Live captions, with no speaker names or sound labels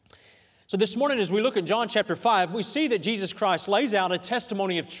So this morning as we look at John chapter 5, we see that Jesus Christ lays out a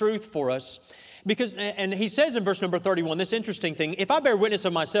testimony of truth for us. And He says in verse number 31, this interesting thing, if I bear witness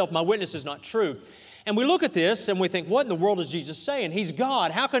of myself, my witness is not true. And we look at this and we think, what in the world is Jesus saying? He's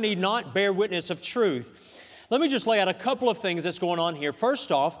God. How can He not bear witness of truth? Let me just lay out a couple of things that's going on here.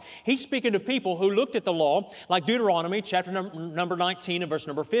 First off, He's speaking to people who looked at the law, like Deuteronomy chapter number 19 and verse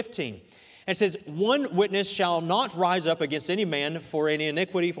number 15. It says, one witness shall not rise up against any man for any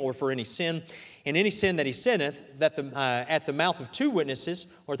iniquity or for any sin. In any sin that he sinneth, that at the mouth of 2 witnesses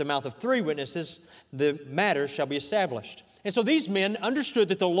or at the mouth of 3 witnesses, the matter shall be established. And so these men understood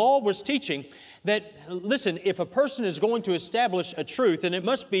that the law was teaching that, listen, if a person is going to establish a truth, then it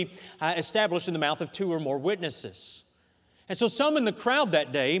must be established in the mouth of 2 or more witnesses. And so some in the crowd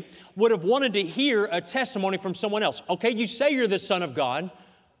that day would have wanted to hear a testimony from someone else. Okay, you say you're the Son of God.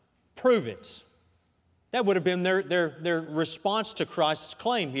 Prove it. That would have been their response to Christ's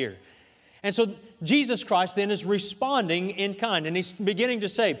claim here. And so Jesus Christ then is responding in kind, and He's beginning to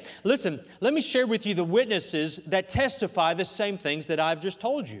say, listen, let me share with you the witnesses that testify the same things that I've just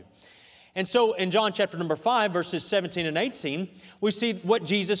told you. And so in John chapter number 5, verses 17 and 18, we see what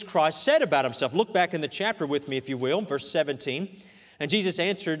Jesus Christ said about Himself. Look back in the chapter with me, if you will, verse 17. And Jesus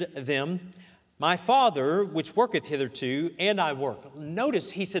answered them, my Father, which worketh hitherto, and I work.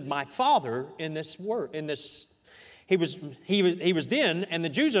 Notice He said, my Father in this word, He was then, and the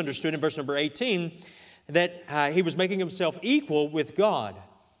Jews understood in verse number 18, that He was making Himself equal with God.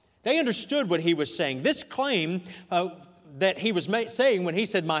 They understood what He was saying. This claim that He was saying when He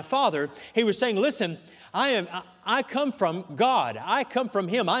said, my Father, He was saying, listen, I come from God. I come from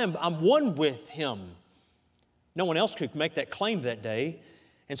Him. I'm one with Him. No one else could make that claim that day.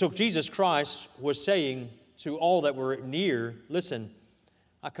 And so Jesus Christ was saying to all that were near, listen,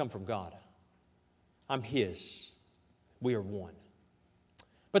 I come from God. I'm His. We are one.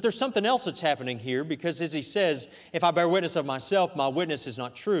 But there's something else that's happening here, because as He says, if I bear witness of myself, my witness is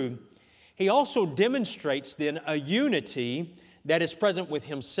not true. He also demonstrates then a unity that is present with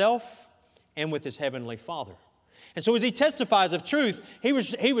Himself and with His Heavenly Father. And so as He testifies of truth, He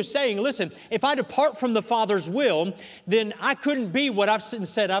was saying, listen, if I depart from the Father's will, then I couldn't be what I've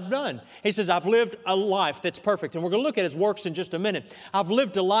said I've done. He says, I've lived a life that's perfect. And we're going to look at His works in just a minute. I've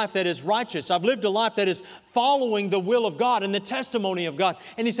lived a life that is righteous. I've lived a life that is following the will of God and the testimony of God.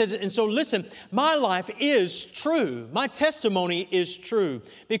 And He says, and so listen, my life is true. My testimony is true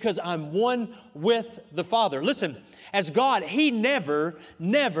because I'm one with the Father. Listen, as God, He never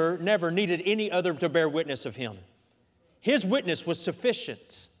needed any other to bear witness of Him. His witness was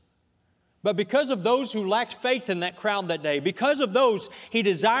sufficient. But because of those who lacked faith in that crowd that day, because of those He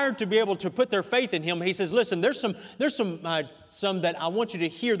desired to be able to put their faith in Him, He says, listen, there's some that I want you to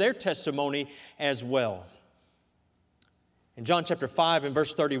hear their testimony as well. In John chapter 5 and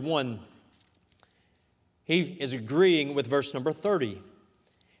verse 31, He is agreeing with verse number 30.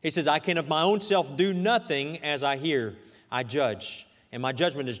 He says, I can of my own self do nothing as I hear. I judge, and my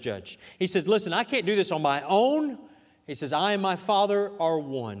judgment is judged. He says, listen, I can't do this on my own. He says, I and my Father are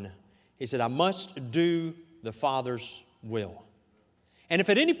one. He said, I must do the Father's will. And if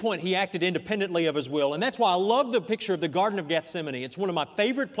at any point He acted independently of His will, and that's why I love the picture of the Garden of Gethsemane. It's one of my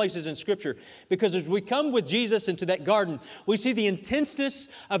favorite places in Scripture, because as we come with Jesus into that garden, we see the intenseness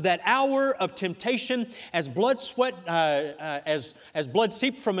of that hour of temptation as blood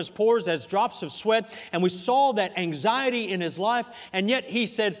seeped from His pores, as drops of sweat, and we saw that anxiety in His life, and yet He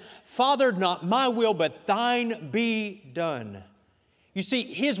said, Father, not my will, but thine be done. You see,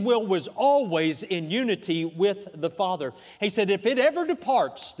 His will was always in unity with the Father. He said, if it ever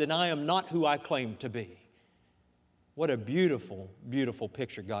departs, then I am not who I claim to be. What a beautiful, beautiful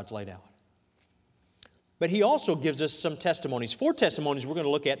picture God's laid out. But He also gives us some testimonies. 4 testimonies we're going to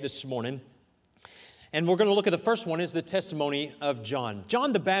look at this morning. And we're going to look at the first one is the testimony of John.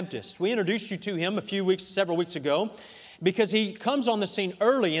 John the Baptist. We introduced you to him several weeks ago, because he comes on the scene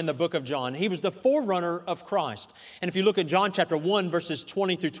early in the book of John. He was the forerunner of Christ. And if you look at John chapter 1, verses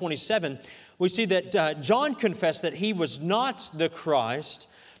 20 through 27, we see that John confessed that he was not the Christ,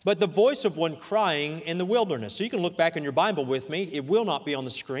 but the voice of one crying in the wilderness. So you can look back in your Bible with me. It will not be on the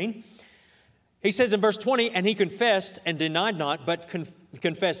screen. He says in verse 20, and he confessed and denied not, but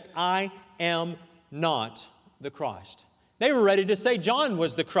confessed, I am not the Christ. They were ready to say John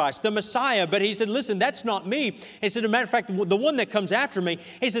was the Christ, the Messiah, but he said, listen, that's not me. He said, as a matter of fact, the one that comes after me,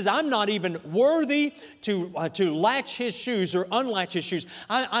 he says, I'm not even worthy to latch His shoes or unlatch His shoes.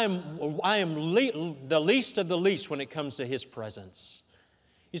 I am the least of the least when it comes to His presence.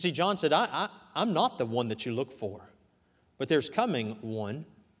 You see, John said, I'm not the one that you look for, but there's coming one.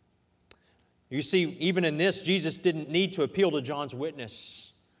 You see, even in this, Jesus didn't need to appeal to John's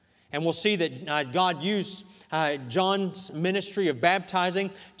witness. And we'll see that God used John's ministry of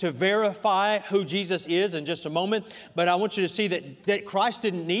baptizing to verify who Jesus is in just a moment. But I want you to see that Christ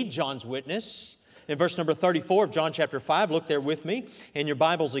didn't need John's witness. In verse number 34 of John chapter 5, look there with me in your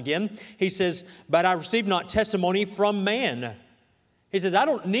Bibles again. He says, "But I received not testimony from man." He says, I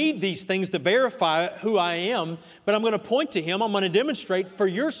don't need these things to verify who I am, but I'm going to point to Him. I'm going to demonstrate for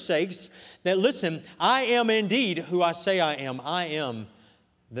your sakes that, listen, I am indeed who I say I am. I am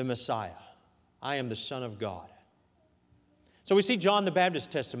the Messiah. I am the Son of God. So we see John the Baptist's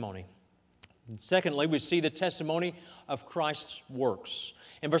testimony. Secondly, we see the testimony of Christ's works.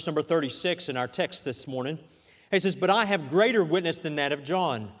 In verse number 36 in our text this morning, he says, "But I have greater witness than that of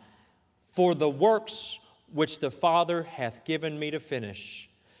John, for the works which the Father hath given me to finish.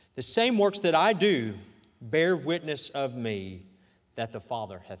 The same works that I do bear witness of me that the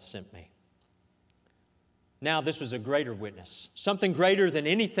Father hath sent me." Now, this was a greater witness, something greater than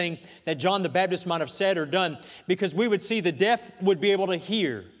anything that John the Baptist might have said or done, because we would see the deaf would be able to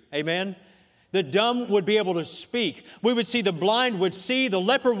hear. Amen? The dumb would be able to speak. We would see the blind would see, the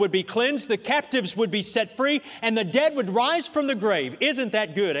leper would be cleansed, the captives would be set free, and the dead would rise from the grave. Isn't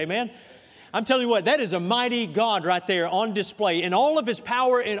that good? Amen? I'm telling you what, that is a mighty God right there on display in all of His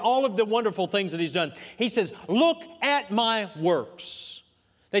power and all of the wonderful things that He's done. He says, look at my works.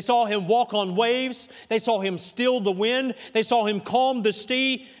 They saw Him walk on waves. They saw Him still the wind. They saw Him calm the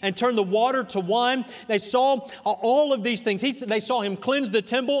sea and turn the water to wine. They saw all of these things. They saw Him cleanse the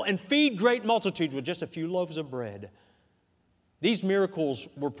temple and feed great multitudes with just a few loaves of bread. These miracles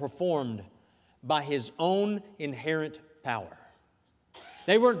were performed by His own inherent power.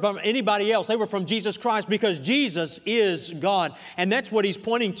 They weren't from anybody else. They were from Jesus Christ, because Jesus is God. And that's what He's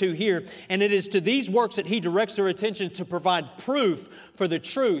pointing to here. And it is to these works that He directs their attention to provide proof for the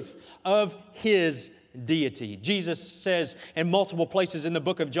truth of His deity. Jesus says in multiple places in the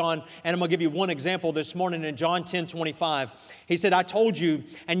book of John, and I'm going to give you one example this morning in John 10:25. He said, "I told you,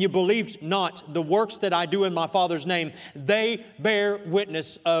 and you believed not the works that I do in my Father's name. They bear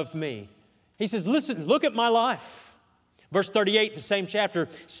witness of me." He says, listen, look at my life. Verse 38, the same chapter,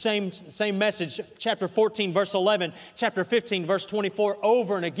 same message. Chapter 14, verse 11. Chapter 15, verse 24.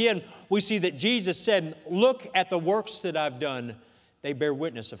 Over and again, we see that Jesus said, look at the works that I've done. They bear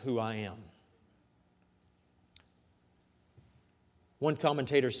witness of who I am. One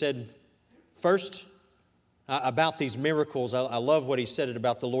commentator said, first, about these miracles, I love what he said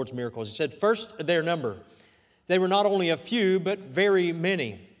about the Lord's miracles. He said, first, their number. They were not only a few, but very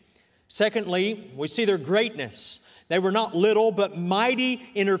many. Secondly, we see their greatness. They were not little, but mighty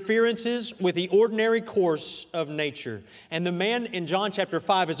interferences with the ordinary course of nature. And the man in John chapter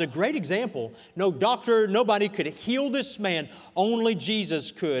 5 is a great example. No doctor, nobody could heal this man. Only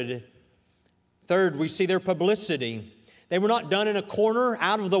Jesus could. Third, we see their publicity. They were not done in a corner,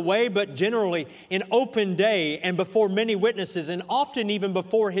 out of the way, but generally in open day and before many witnesses, and often even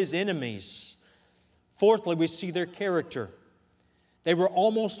before His enemies. Fourthly, we see their character. They were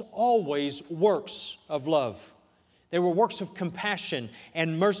almost always works of love. They were works of compassion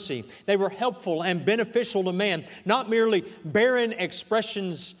and mercy. They were helpful and beneficial to man, not merely barren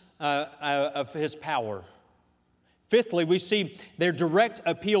expressions of His power. Fifthly, we see their direct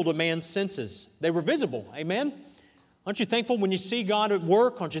appeal to man's senses. They were visible. Amen? Aren't you thankful when you see God at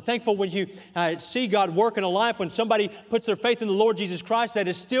work? Aren't you thankful when you see God work in a life? When somebody puts their faith in the Lord Jesus Christ, that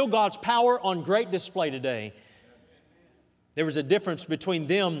is still God's power on great display today. There was a difference between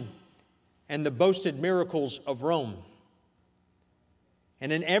them and the boasted miracles of Rome.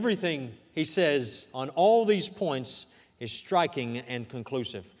 And in everything, he says, on all these points, is striking and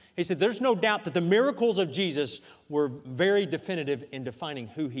conclusive. He said, there's no doubt that the miracles of Jesus were very definitive in defining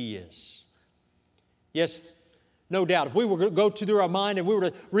who He is. Yes, no doubt. If we were to go through our mind and we were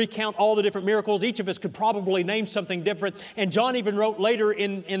to recount all the different miracles, each of us could probably name something different. And John even wrote later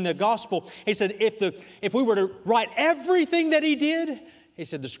in the gospel, he said, if we were to write everything that He did, he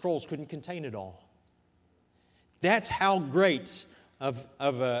said the scrolls couldn't contain it all. That's how great of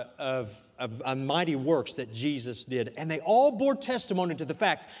mighty works that Jesus did. And they all bore testimony to the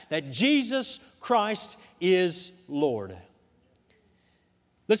fact that Jesus Christ is Lord.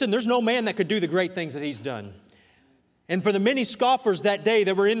 Listen, there's no man that could do the great things that He's done. And for the many scoffers that day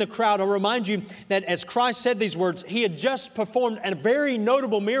that were in the crowd, I'll remind you that as Christ said these words, He had just performed a very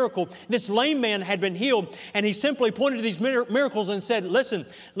notable miracle. This lame man had been healed, and He simply pointed to these miracles and said, listen,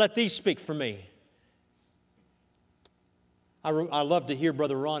 let these speak for me. I love to hear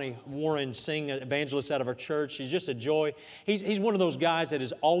Brother Ronnie Warren sing, an evangelist out of our church. He's just a joy. He's one of those guys that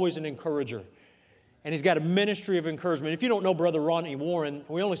is always an encourager. And he's got a ministry of encouragement. If you don't know Brother Ronnie Warren,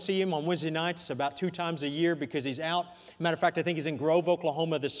 we only see him on Wednesday nights about 2 times a year because he's out. Matter of fact, I think he's in Grove,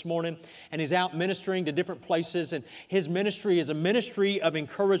 Oklahoma this morning. And he's out ministering to different places. And his ministry is a ministry of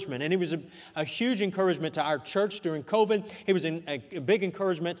encouragement. And he was a huge encouragement to our church during COVID. He was a big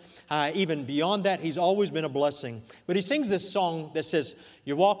encouragement even beyond that. He's always been a blessing. But he sings this song that says,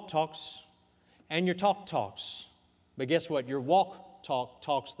 your walk talks and your talk talks. But guess what? Your walk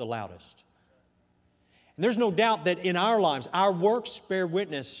talks the loudest. And there's no doubt that in our lives, our works bear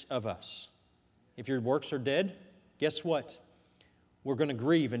witness of us. If your works are dead, guess what? We're going to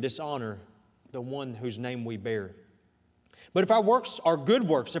grieve and dishonor the one whose name we bear. But if our works are good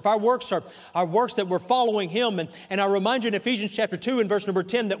works, if our works are works that we're following Him, and I remind you in Ephesians chapter 2 and verse number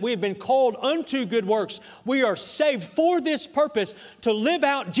 10 that we have been called unto good works. We are saved for this purpose to live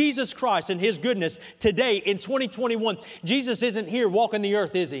out Jesus Christ and His goodness today in 2021. Jesus isn't here walking the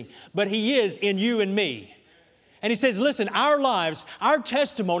earth, is He? But He is in you and me. And He says, listen, our lives, our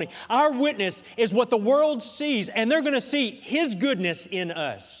testimony, our witness is what the world sees, and they're going to see His goodness in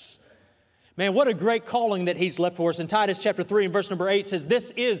us. Man, what a great calling that He's left for us. In Titus chapter 3 and verse number 8 says,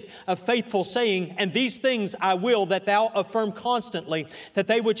 this is a faithful saying, and these things I will that thou affirm constantly, that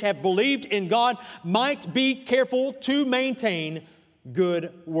they which have believed in God might be careful to maintain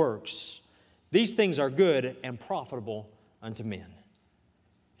good works. These things are good and profitable unto men.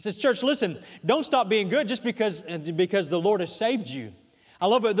 He says, church, listen, don't stop being good just because the Lord has saved you. I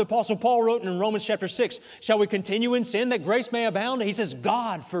love what the Apostle Paul wrote in Romans chapter 6. Shall we continue in sin that grace may abound? He says,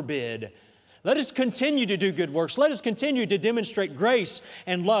 God forbid. Let us continue to do good works. Let us continue to demonstrate grace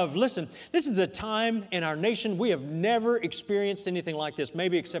and love. Listen, this is a time in our nation we have never experienced anything like this,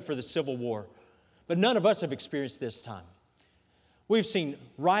 maybe except for the Civil War. But none of us have experienced this time. We've seen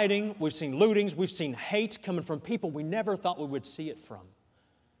rioting, we've seen lootings, we've seen hate coming from people we never thought we would see it from.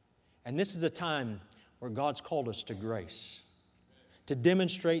 And this is a time where God's called us to grace, to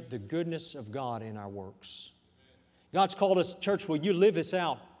demonstrate the goodness of God in our works. God's called us, church, will you live this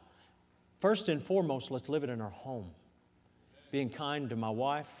out? First and foremost, let's live it in our home. Being kind to my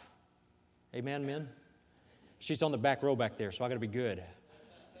wife. Amen, men? She's on the back row back there, so I got to be good.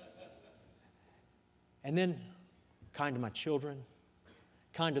 And then kind to my children.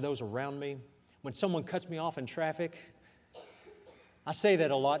 Kind to those around me. When someone cuts me off in traffic, I say that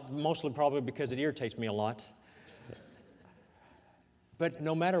a lot, mostly probably because it irritates me a lot. But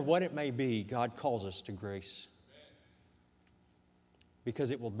no matter what it may be, God calls us to grace.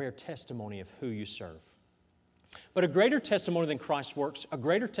 Because it will bear testimony of who you serve. But a greater testimony than Christ's works, a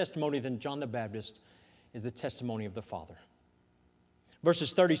greater testimony than John the Baptist, is the testimony of the Father.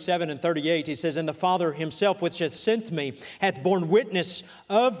 Verses 37 and 38, he says, and the Father Himself which hath sent me hath borne witness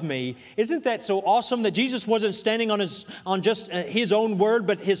of me. Isn't that so awesome that Jesus wasn't standing on just His own word,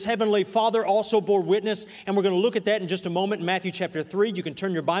 but His heavenly Father also bore witness? And we're going to look at that in just a moment in Matthew chapter 3. You can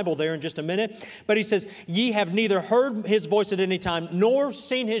turn your Bible there in just a minute. But He says, ye have neither heard His voice at any time, nor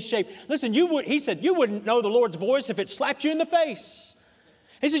seen His shape. Listen, He said, you wouldn't know the Lord's voice if it slapped you in the face.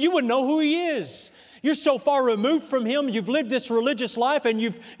 He said, you wouldn't know who He is. You're so far removed from Him. You've lived this religious life and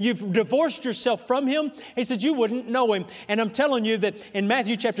you've divorced yourself from Him. He said you wouldn't know Him. And I'm telling you that in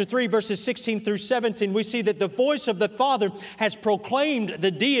Matthew chapter 3, verses 16 through 17, we see that the voice of the Father has proclaimed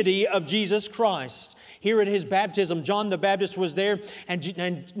the deity of Jesus Christ. Here at His baptism, John the Baptist was there,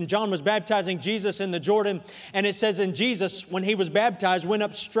 and John was baptizing Jesus in the Jordan. And it says, and Jesus, when He was baptized, went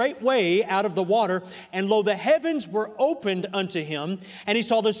up straightway out of the water, and lo, the heavens were opened unto Him, and He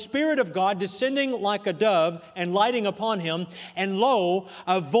saw the Spirit of God descending like a dove and lighting upon Him. And lo,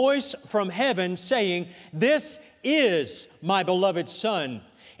 a voice from heaven saying, this is my beloved Son,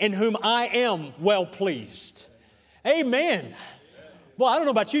 in whom I am well pleased. Amen. Well, I don't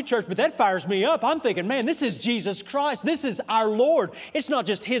know about you, church, but that fires me up. I'm thinking, man, this is Jesus Christ. This is our Lord. It's not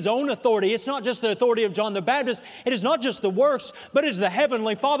just His own authority. It's not just the authority of John the Baptist. It is not just the works, but it is the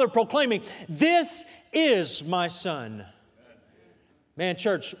Heavenly Father proclaiming, this is my Son. Man,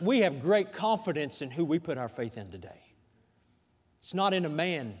 church, we have great confidence in who we put our faith in today. It's not in a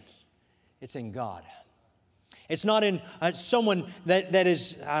man. It's in God. It's not in someone that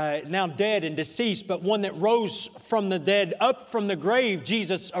is now dead and deceased, but one that rose from the dead. Up from the grave,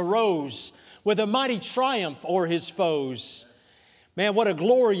 Jesus arose with a mighty triumph o'er His foes. Man, what a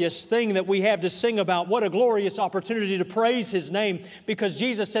glorious thing that we have to sing about. What a glorious opportunity to praise His name. Because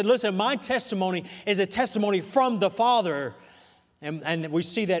Jesus said, listen, my testimony is a testimony from the Father. And we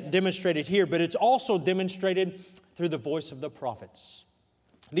see that demonstrated here, but it's also demonstrated through the voice of the prophets.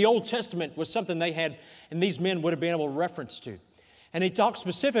 The Old Testament was something they had, and these men would have been able to reference to. And he talks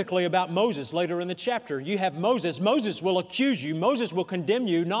specifically about Moses later in the chapter. You have Moses. Moses will accuse you. Moses will condemn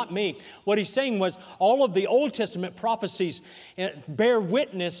you, not me. What he's saying was all of the Old Testament prophecies bear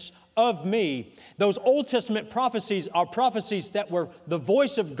witness of me. Those Old Testament prophecies are prophecies that were the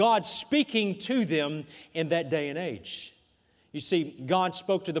voice of God speaking to them in that day and age. You see, God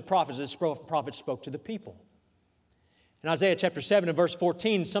spoke to the prophets. The prophets spoke to the people. In Isaiah chapter 7 and verse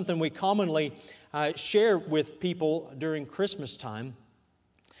 14, something we commonly share with people during Christmas time.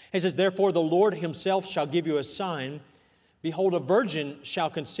 He says, "Therefore the Lord Himself shall give you a sign. Behold, a virgin shall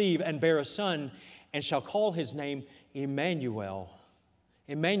conceive and bear a son, and shall call His name Emmanuel."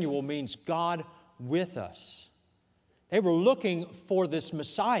 Emmanuel means God with us. They were looking for this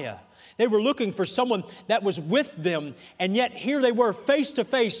Messiah. They were looking for someone that was with them. And yet here they were face to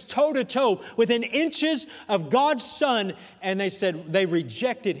face, toe to toe, within inches of God's Son. And they said they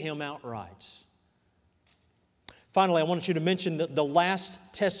rejected Him outright. Finally, I want you to mention the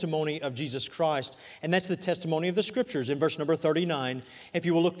last testimony of Jesus Christ. And that's the testimony of the Scriptures in verse number 39. If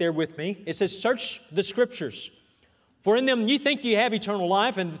you will look there with me. It says, "Search the Scriptures. For in them you think you have eternal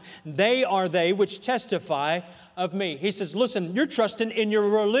life, and they are they which testify of me." He says, listen, you're trusting in your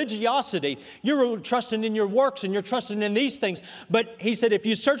religiosity. You're trusting in your works, and you're trusting in these things. But he said, if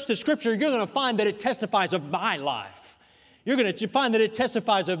you search the Scripture, you're going to find that it testifies of my life. You're going to find that it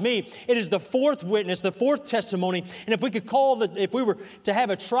testifies of me. It is the fourth witness, the fourth testimony. And if we were to have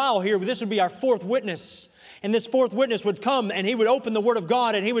a trial here, this would be our fourth witness. And this fourth witness would come and he would open the Word of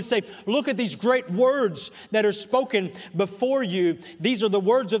God and he would say, look at these great words that are spoken before you. These are the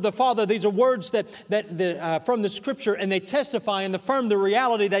words of the Father. These are words that from the Scripture, and they testify and affirm the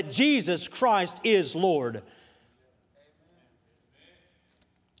reality that Jesus Christ is Lord.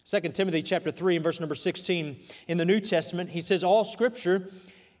 2 Timothy chapter 3 and verse number 16 in the New Testament, he says, all Scripture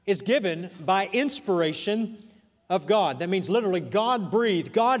is given by inspiration of God. That means literally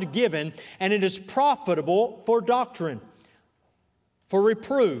God-breathed, God-given, and it is profitable for doctrine, for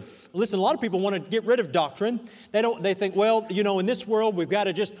reproof. Listen, a lot of people want to get rid of doctrine. They think, well, in this world we've got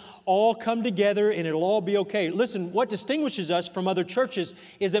to just all come together and it'll all be okay. Listen, what distinguishes us from other churches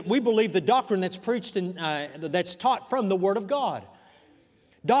is that we believe the doctrine that's preached and that's taught from the Word of God.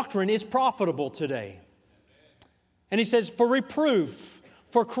 Doctrine is profitable today. And he says, for reproof,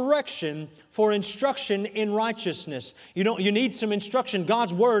 for correction, for instruction in righteousness. You need some instruction.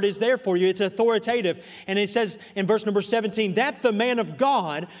 God's Word is there for you. It's authoritative. And it says in verse number 17, that the man of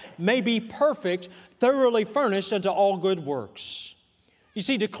God may be perfect, thoroughly furnished unto all good works. You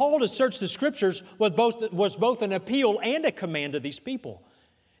see, to call to search the Scriptures was both an appeal and a command to these people.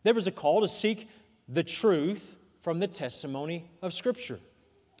 There was a call to seek the truth from the testimony of Scripture.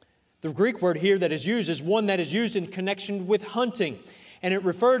 The Greek word here that is used is one that is used in connection with hunting. And it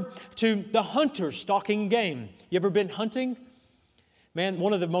referred to the hunter stalking game. You ever been hunting? Man,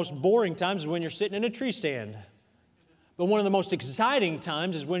 one of the most boring times is when you're sitting in a tree stand. But one of the most exciting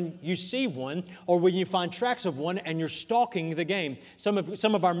times is when you see one or when you find tracks of one and you're stalking the game. Some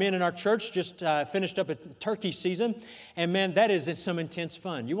of our men in our church just finished up a turkey season. And man, that is some intense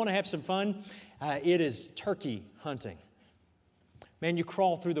fun. You want to have some fun? It is turkey hunting. Man, you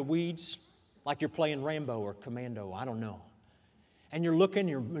crawl through the weeds like you're playing Rambo or Commando. I don't know. And you're looking,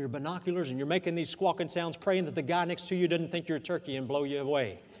 your binoculars, and you're making these squawking sounds, praying that the guy next to you doesn't think you're a turkey and blow you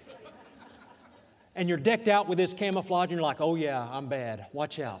away. And you're decked out with this camouflage, and you're like, oh yeah, I'm bad.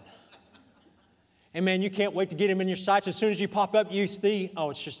 Watch out. And man, you can't wait to get him in your sights. As soon as you pop up, you see, oh,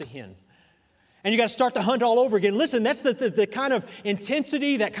 it's just a hen. And you got to start the hunt all over again. Listen, that's the kind of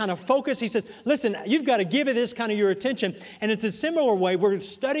intensity, that kind of focus. He says, listen, you've got to give it this kind of your attention. And it's a similar way. We're going to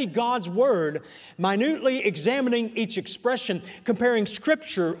study God's Word, minutely examining each expression, comparing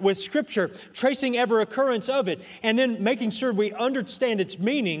Scripture with Scripture, tracing every occurrence of it, and then making sure we understand its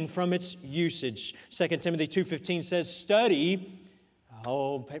meaning from its usage. 2 Timothy 2:15 says, study.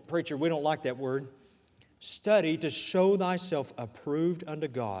 Oh, preacher, we don't like that word. Study to show thyself approved unto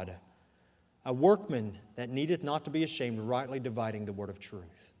God, a workman that needeth not to be ashamed, rightly dividing the word of truth.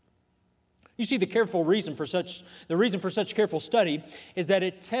 You see, the reason for such careful study is that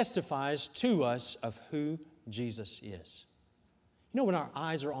it testifies to us of who Jesus is. When our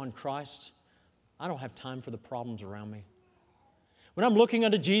eyes are on Christ, I don't have time for the problems around me. When I'm looking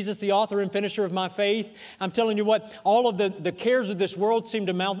unto Jesus, the author and finisher of my faith, I'm telling you what, all of the cares of this world seem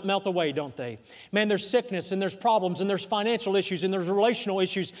to melt away, don't they? Man, there's sickness and there's problems and there's financial issues and there's relational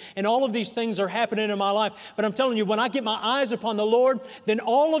issues, and all of these things are happening in my life. But I'm telling you, when I get my eyes upon the Lord, then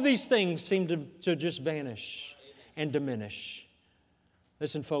all of these things seem to just vanish and diminish.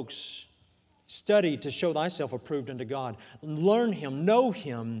 Listen, folks, Study to show thyself approved unto God. Learn Him, know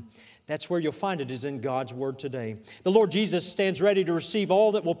Him. That's where you'll find it, is in God's Word today. The Lord Jesus stands ready to receive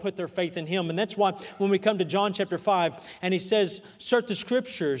all that will put their faith in Him. And that's why when we come to John chapter 5, and He says, search the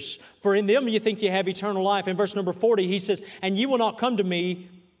Scriptures, for in them you think you have eternal life. In verse number 40, He says, and ye will not come to me.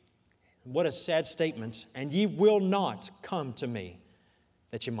 What a sad statement. And ye will not come to me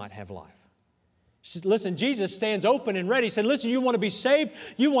that you might have life. Listen, Jesus stands open and ready. He said, listen, you want to be saved?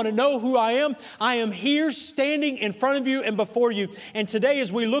 You want to know who I am? I am here standing in front of you and before you. And today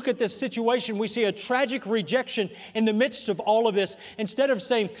as we look at this situation, we see a tragic rejection in the midst of all of this. Instead of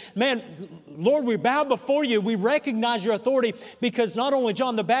saying, man, Lord, we bow before you. We recognize your authority, because not only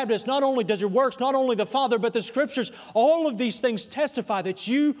John the Baptist, not only does your works, not only the Father, but the Scriptures, all of these things testify that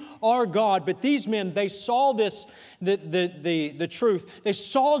you are God. But these men, they saw this, the truth. They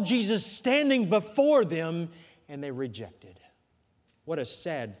saw Jesus standing before them, and they rejected. What a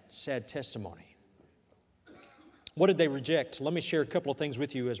sad, sad testimony. What did they reject? Let me share a couple of things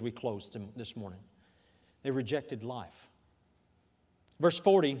with you as we close this morning. They rejected life. Verse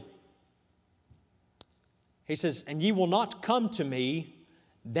 40, he says, and ye will not come to me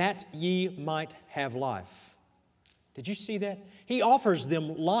that ye might have life. Did you see that? He offers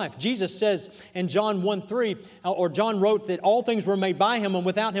them life. Jesus says in John 1:3, or John wrote that all things were made by Him, and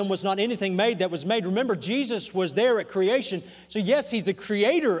without Him was not anything made that was made. Remember, Jesus was there at creation. So yes, He's the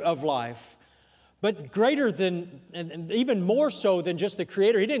creator of life, but greater than, and even more so than just the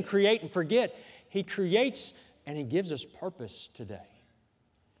creator. He didn't create and forget. He creates and He gives us purpose today.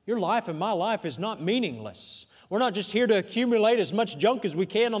 Your life and my life is not meaningless. We're not just here to accumulate as much junk as we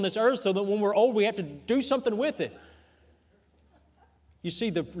can on this earth so that when we're old we have to do something with it. You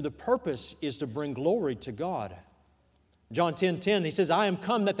see, the purpose is to bring glory to God. John 10:10, He says, I am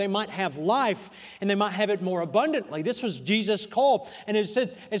come that they might have life and they might have it more abundantly. This was Jesus' call. And it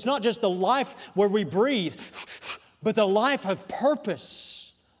said, it's not just the life where we breathe, but the life of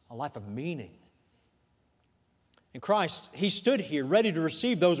purpose, a life of meaning. In Christ, He stood here ready to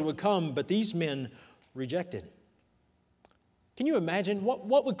receive those who would come, but these men rejected. Can you imagine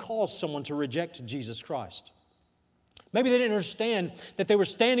what would cause someone to reject Jesus Christ? Maybe they didn't understand that they were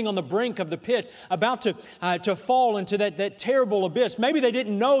standing on the brink of the pit, about to fall into that terrible abyss. Maybe they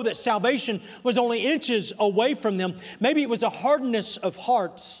didn't know that salvation was only inches away from them. Maybe it was a hardness of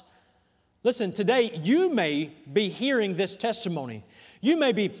hearts. Listen, today you may be hearing this testimony. You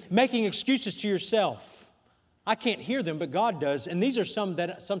may be making excuses to yourself. I can't hear them, but God does. And these are some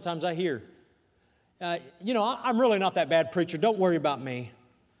that sometimes I hear. I'm really not that bad, preacher. Don't worry about me.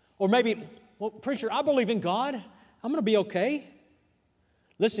 Or maybe, well, preacher, I believe in God. I'm going to be okay.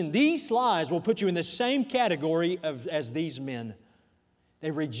 Listen, these lies will put you in the same category as these men. They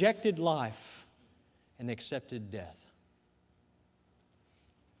rejected life and they accepted death.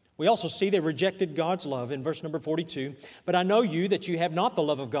 We also see they rejected God's love in verse number 42. But I know you that you have not the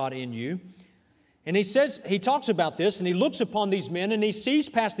love of God in you. And he talks about this, and he looks upon these men, and he sees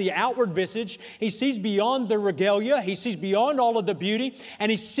past the outward visage. He sees beyond the regalia. He sees beyond all of the beauty, and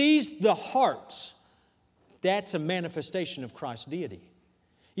he sees the heart. That's a manifestation of Christ's deity.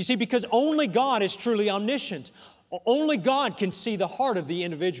 You see, because only God is truly omniscient. Only God can see the heart of the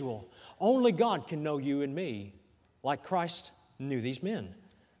individual. Only God can know you and me, like Christ knew these men.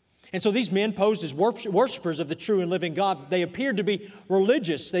 And so these men posed as worshipers of the true and living God. They appeared to be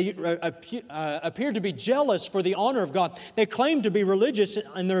religious. They appeared to be jealous for the honor of God. They claimed to be religious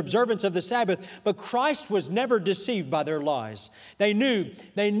in their observance of the Sabbath, but Christ was never deceived by their lies. He knew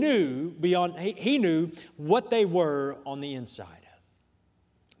what they were on the inside.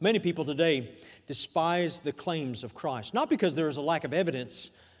 Many people today despise the claims of Christ, not because there is a lack of evidence,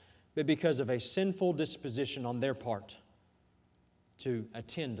 but because of a sinful disposition on their part to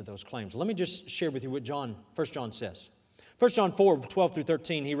attend to those claims. Let me just share with you what 1 John says. 1 John 4:12 through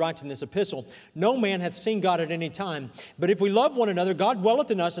 13, he writes in this epistle, no man hath seen God at any time, but if we love one another, God dwelleth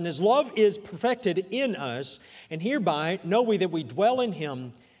in us, and His love is perfected in us, and hereby know we that we dwell in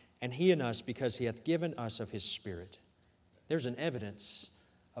Him, and He in us, because He hath given us of His Spirit. There's an evidence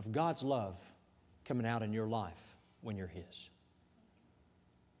of God's love coming out in your life when you're His.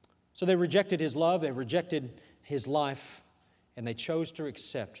 So they rejected His love, they rejected His life, and they chose to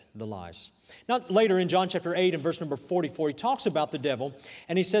accept the lies. Now, later in John chapter 8 and verse number 44, he talks about the devil,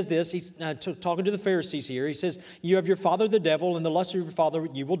 and he says this. He's talking to the Pharisees here. He says, you have your father the devil, and the lust of your father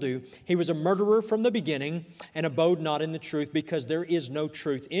you will do. He was a murderer from the beginning, and abode not in the truth, because there is no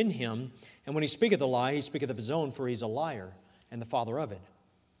truth in him. And when he speaketh a lie, he speaketh of his own, for he's a liar and the father of it.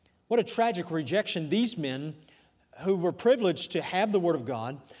 What a tragic rejection these men who were privileged to have the Word of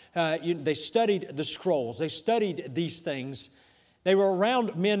God. They studied the scrolls. They studied these things. They were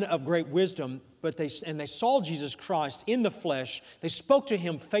around men of great wisdom, but they saw Jesus Christ in the flesh. They spoke to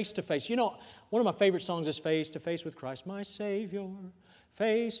Him face to face. You know, one of my favorite songs is Face to Face with Christ, my Savior.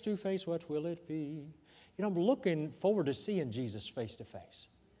 Face to face, what will it be? You know, I'm looking forward to seeing Jesus face to face.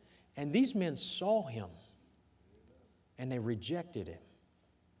 And these men saw Him, and they rejected Him.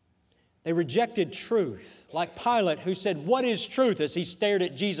 They rejected truth, like Pilate, who said, "What is truth?" as he stared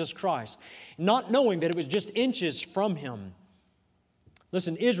at Jesus Christ, not knowing that it was just inches from Him.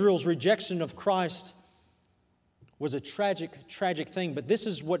 Listen, Israel's rejection of Christ was a tragic, tragic thing, but this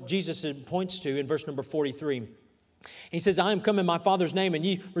is what Jesus points to in verse number 43. He says, "I am come in my Father's name, and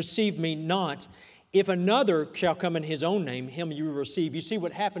ye receive me not. If another shall come in His own name, him you will receive." You see,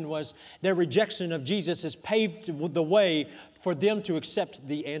 what happened was their rejection of Jesus has paved the way for them to accept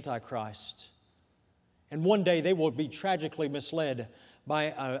the Antichrist. And one day they will be tragically misled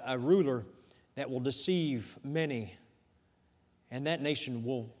by a ruler that will deceive many. And that nation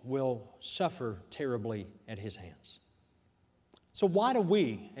will suffer terribly at his hands. So why do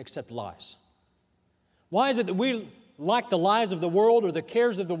we accept lies? Why is it that we like the lies of the world or the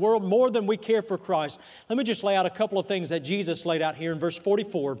cares of the world more than we care for Christ? Let me just lay out a couple of things that Jesus laid out here in verse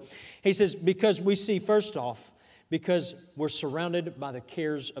 44. He says, because we see, first off, because we're surrounded by the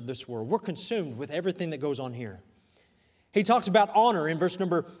cares of this world. We're consumed with everything that goes on here. He talks about honor in verse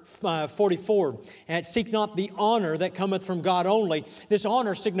number 44. And seek not the honor that cometh from God only. This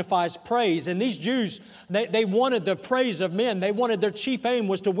honor signifies praise. And these Jews, they wanted the praise of men. They wanted, their chief aim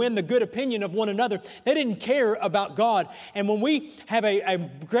was to win the good opinion of one another. They didn't care about God. And when we have a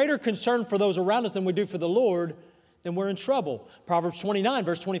greater concern for those around us than we do for the Lord, then we're in trouble. Proverbs 29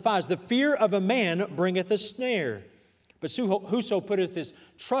 verse 25 is, "The fear of a man bringeth a snare, but whoso putteth his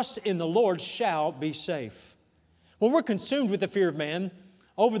trust in the Lord shall be safe." When we're consumed with the fear of man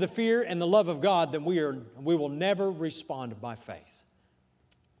over the fear and the love of God, then we will never respond by faith.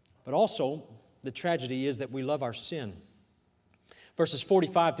 But also, the tragedy is that we love our sin. Verses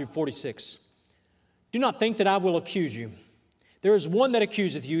 45 through 46. "Do not think that I will accuse you. There is one that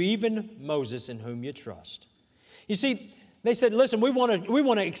accuseth you, even Moses, in whom you trust." You see, they said, listen, we want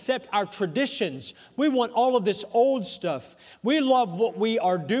to accept our traditions. We want all of this old stuff. We love what we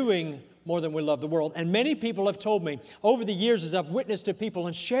are doing more than we love the world. And many people have told me over the years, as I've witnessed to people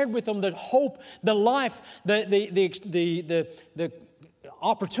and shared with them the hope, the life, the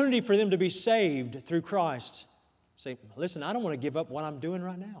opportunity for them to be saved through Christ, say, listen, I don't want to give up what I'm doing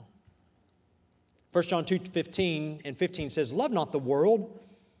right now. 1 John 2:15 and 15 says, "Love not the world,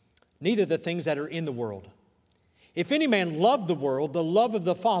 neither the things that are in the world. If any man love the world, the love of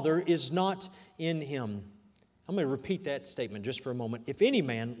the Father is not in him." I'm going to repeat that statement just for a moment. If any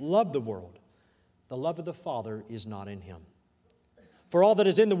man love the world, the love of the Father is not in him. For all that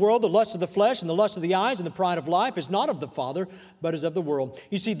is in the world, the lust of the flesh and the lust of the eyes and the pride of life is not of the Father, but is of the world.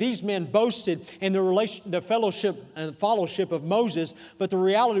 You see, these men boasted in the fellowship and fellowship of Moses, but the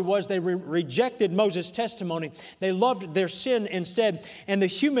reality was they rejected Moses' testimony. They loved their sin instead, and the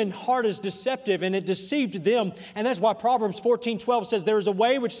human heart is deceptive, and it deceived them. And that's why Proverbs 14:12 says, "There is a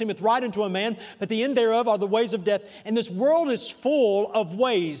way which seemeth right unto a man, but the end thereof are the ways of death." And this world is full of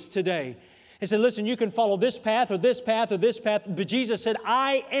ways today. He said, listen, you can follow this path or this path or this path. But Jesus said,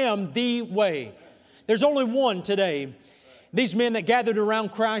 "I am the way." There's only one today. These men that gathered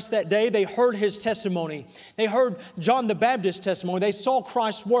around Christ that day, they heard His testimony. They heard John the Baptist's testimony. They saw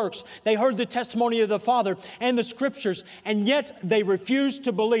Christ's works. They heard the testimony of the Father and the Scriptures. And yet they refused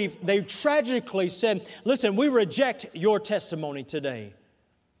to believe. They tragically said, listen, we reject your testimony today.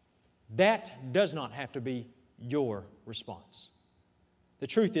 That does not have to be your response. The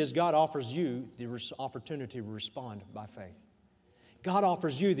truth is, God offers you the opportunity to respond by faith. God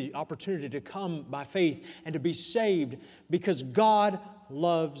offers you the opportunity to come by faith and to be saved because God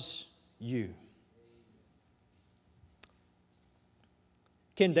loves you.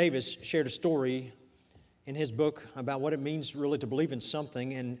 Ken Davis shared a story in his book about what it means really to believe in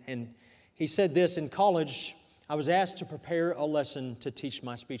something. And he said this: in college, I was asked to prepare a lesson to teach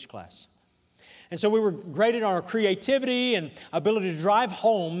my speech class. And so we were graded on our creativity and ability to drive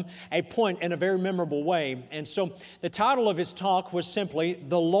home a point in a very memorable way. And so the title of his talk was simply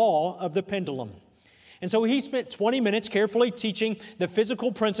 "The Law of the Pendulum." And so he spent 20 minutes carefully teaching the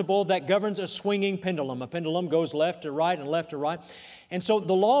physical principle that governs a swinging pendulum. A pendulum goes left to right and left to right. And so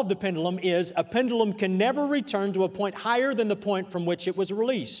the law of the pendulum is a pendulum can never return to a point higher than the point from which it was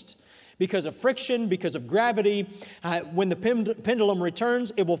released. Because of friction, because of gravity, when the pendulum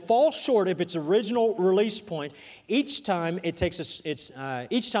returns, it will fall short of its original release point. Each time it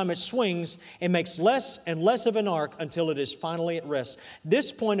swings, it makes less and less of an arc until it is finally at rest.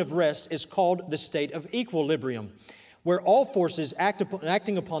 This point of rest is called the state of equilibrium. where all forces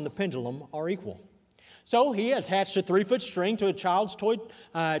acting upon the pendulum are equal. So he attached a 3-foot string to a child's toy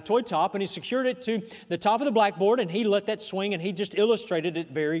top, and he secured it to the top of the blackboard, and he let that swing, and he just illustrated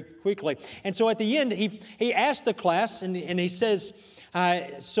it very quickly. And so at the end, he asked the class, and he says,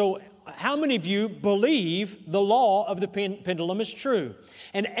 so how many of you believe the law of the pendulum is true?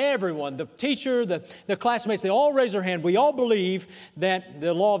 And everyone, the teacher, the classmates, they all raise their hand. We all believe that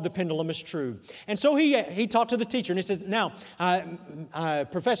the law of the pendulum is true. And so he talked to the teacher and he says, now,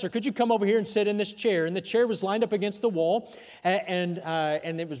 Professor, could you come over here and sit in this chair? And the chair was lined up against the wall, and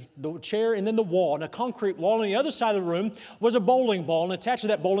it was the chair and then the wall. And a concrete wall on the other side of the room was a bowling ball. And attached to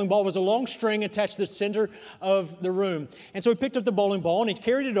that bowling ball was a long string attached to the center of the room. And so he picked up the bowling ball and he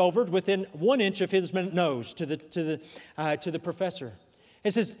carried it over within 1 inch of his nose to the professor. He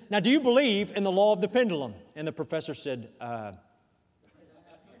says, now do you believe in the law of the pendulum? And the professor said,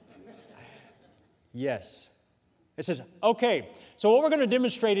 yes. He says, okay, so what we're going to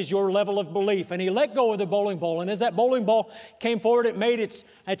demonstrate is your level of belief. And he let go of the bowling ball. And as that bowling ball came forward, it made its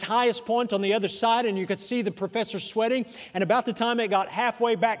highest point on the other side. And you could see the professor sweating. And about the time it got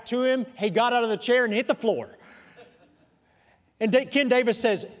halfway back to him, he got out of the chair and hit the floor. And Ken Davis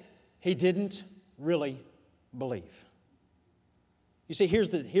says, he didn't really believe. You see, here's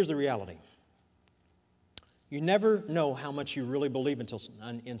the reality. You never know how much you really believe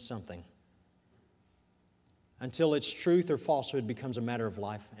in something until its truth or falsehood becomes a matter of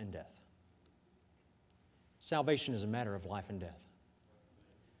life and death. Salvation is a matter of life and death.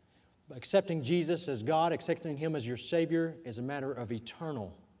 Accepting Jesus as God, accepting Him as your Savior, is a matter of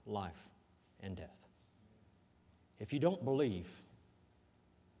eternal life and death. If you don't believe,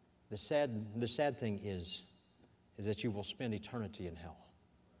 the sad thing is that you will spend eternity in hell.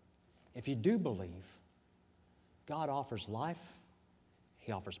 If you do believe, God offers life,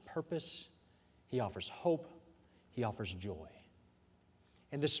 He offers purpose, He offers hope, He offers joy.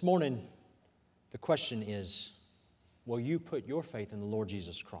 And this morning, the question is, will you put your faith in the Lord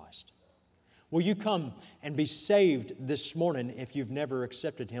Jesus Christ? Will you come and be saved this morning if you've never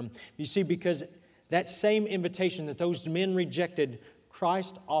accepted Him? You see, because that same invitation that those men rejected,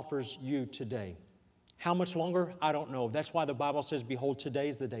 Christ offers you today. How much longer? I don't know. That's why the Bible says, behold, today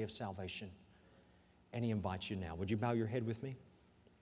is the day of salvation. And He invites you now. Would you bow your head with me?